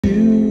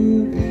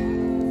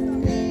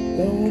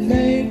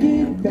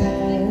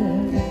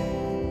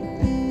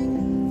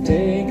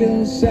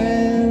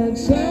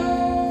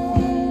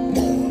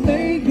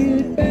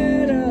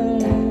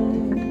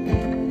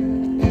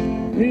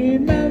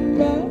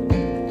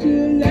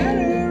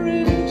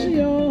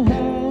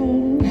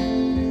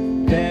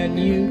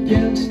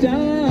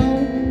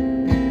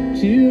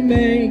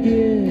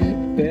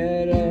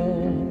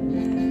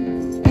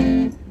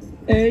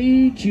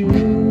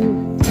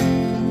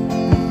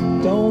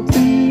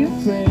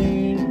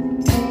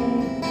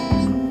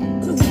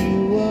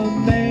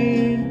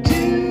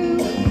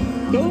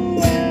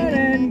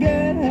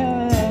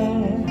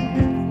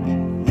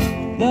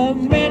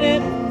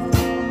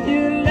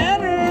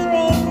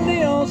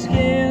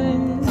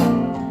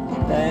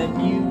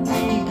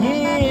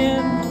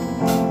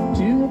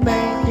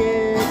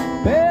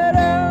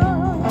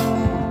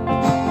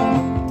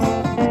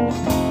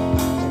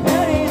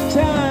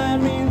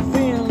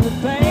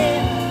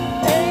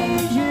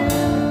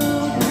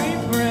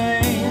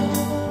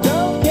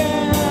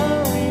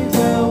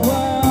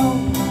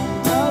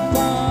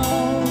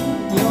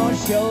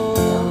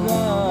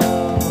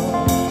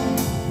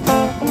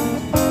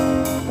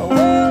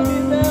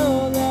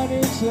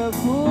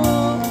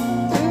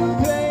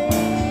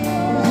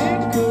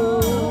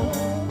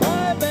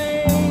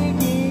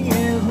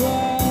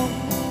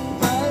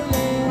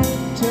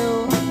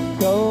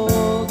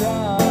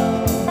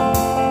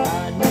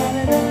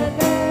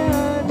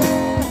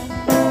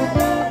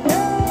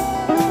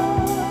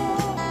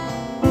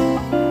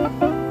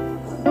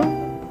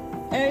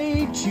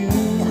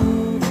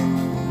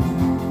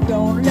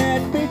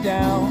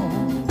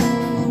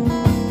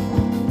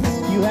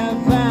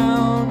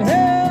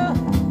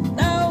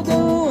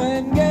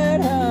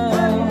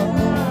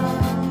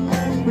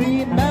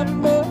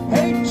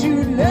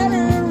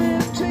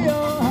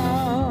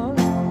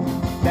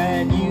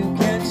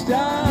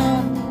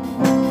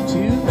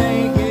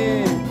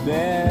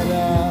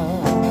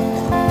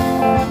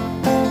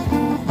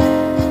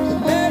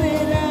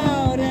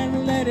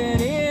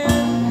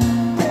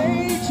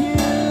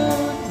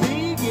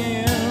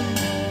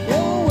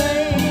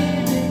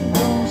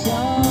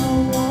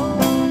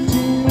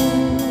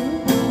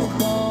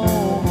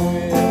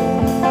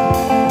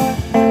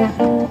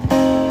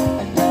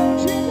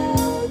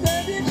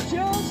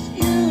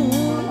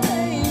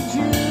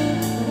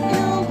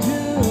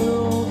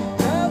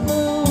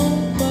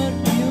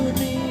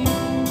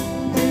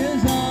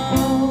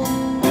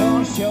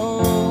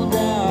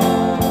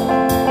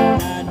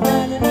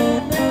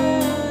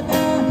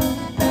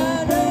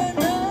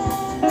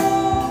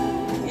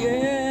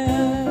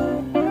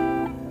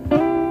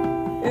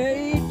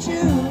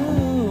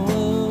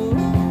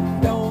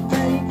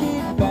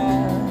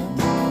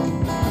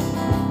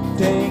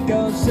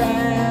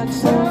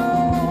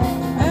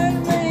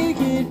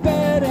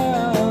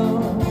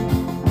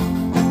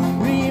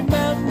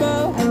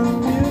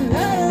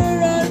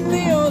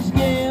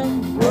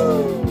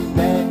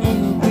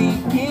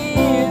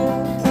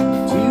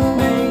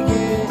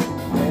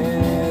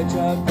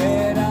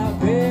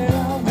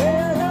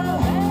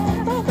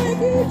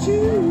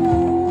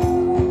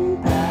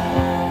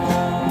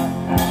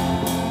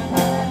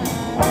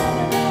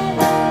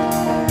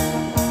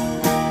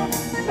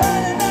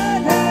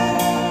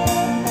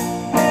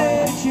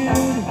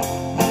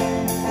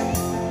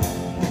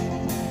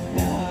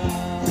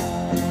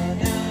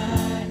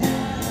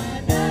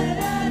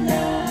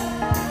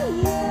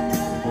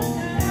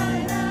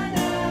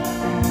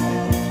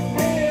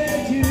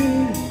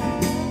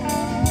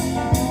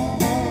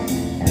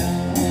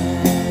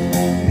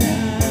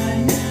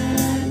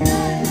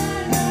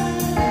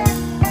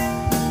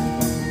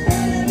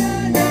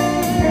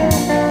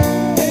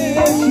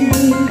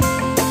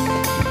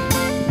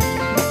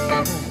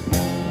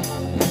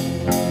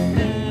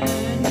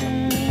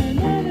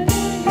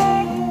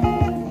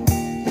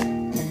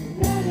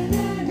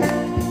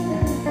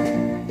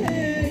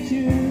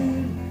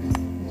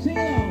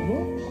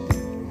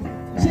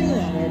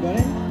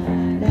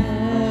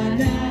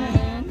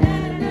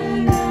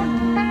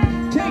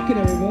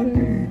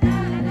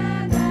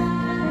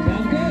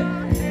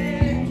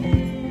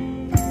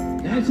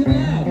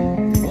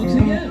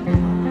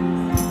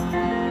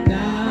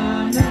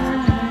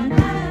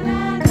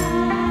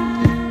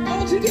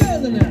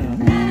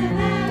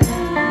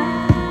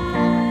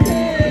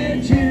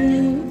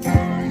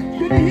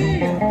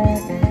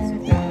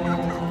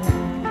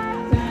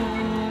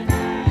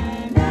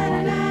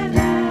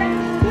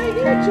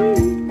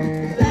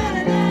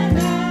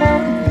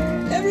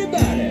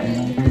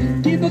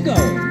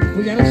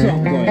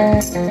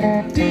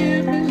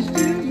Dear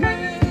Mr.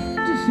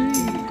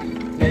 Fantasy,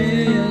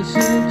 there's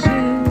so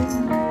true.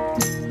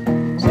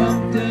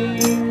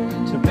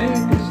 Something to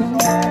make us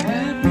all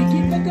happy.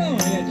 Keep it going,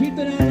 yeah, keep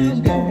the nines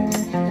going.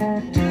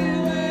 Do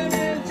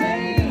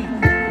anything,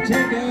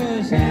 take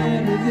us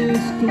out of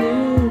this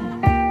gloom.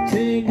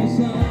 Sing a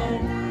song,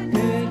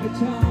 play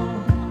guitar,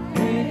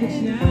 make it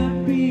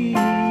snappy.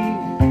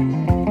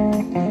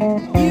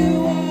 You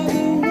are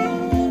the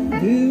one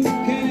who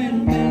can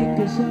make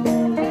us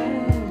all laugh.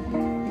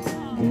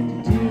 When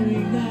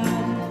doing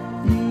that,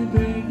 you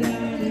break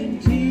down in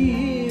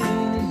tears.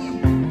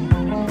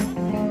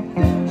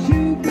 Don't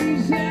you be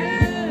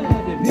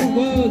sad if it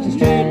was a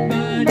straight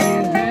line you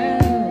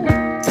had.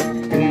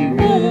 We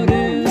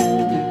wouldn't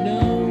have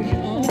known you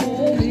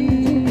all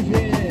these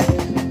years.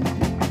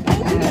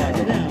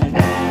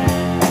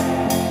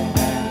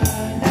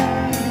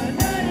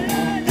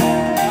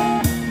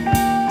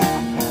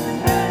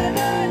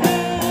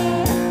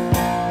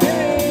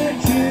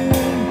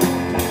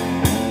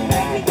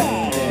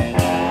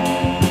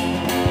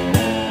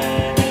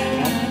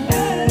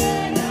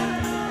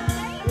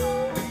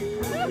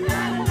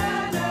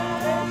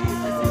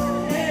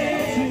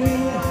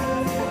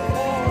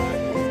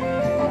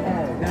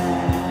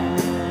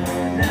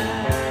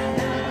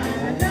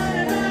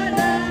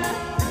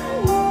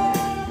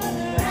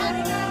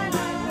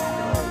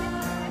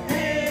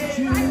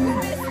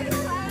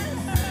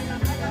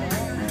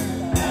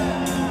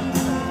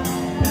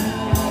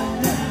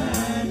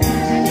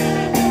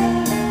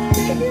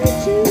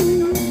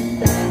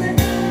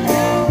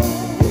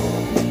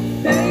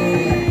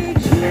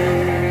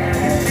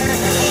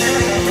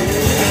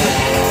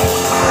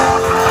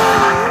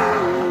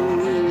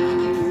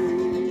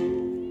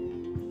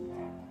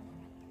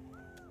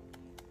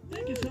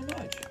 Thank you so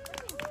much.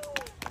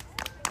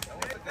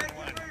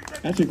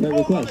 That's a great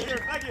request.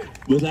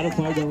 Was that a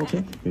 $5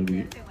 tip?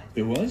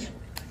 It was?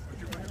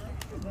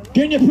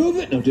 Can you prove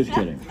it? No, just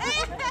kidding.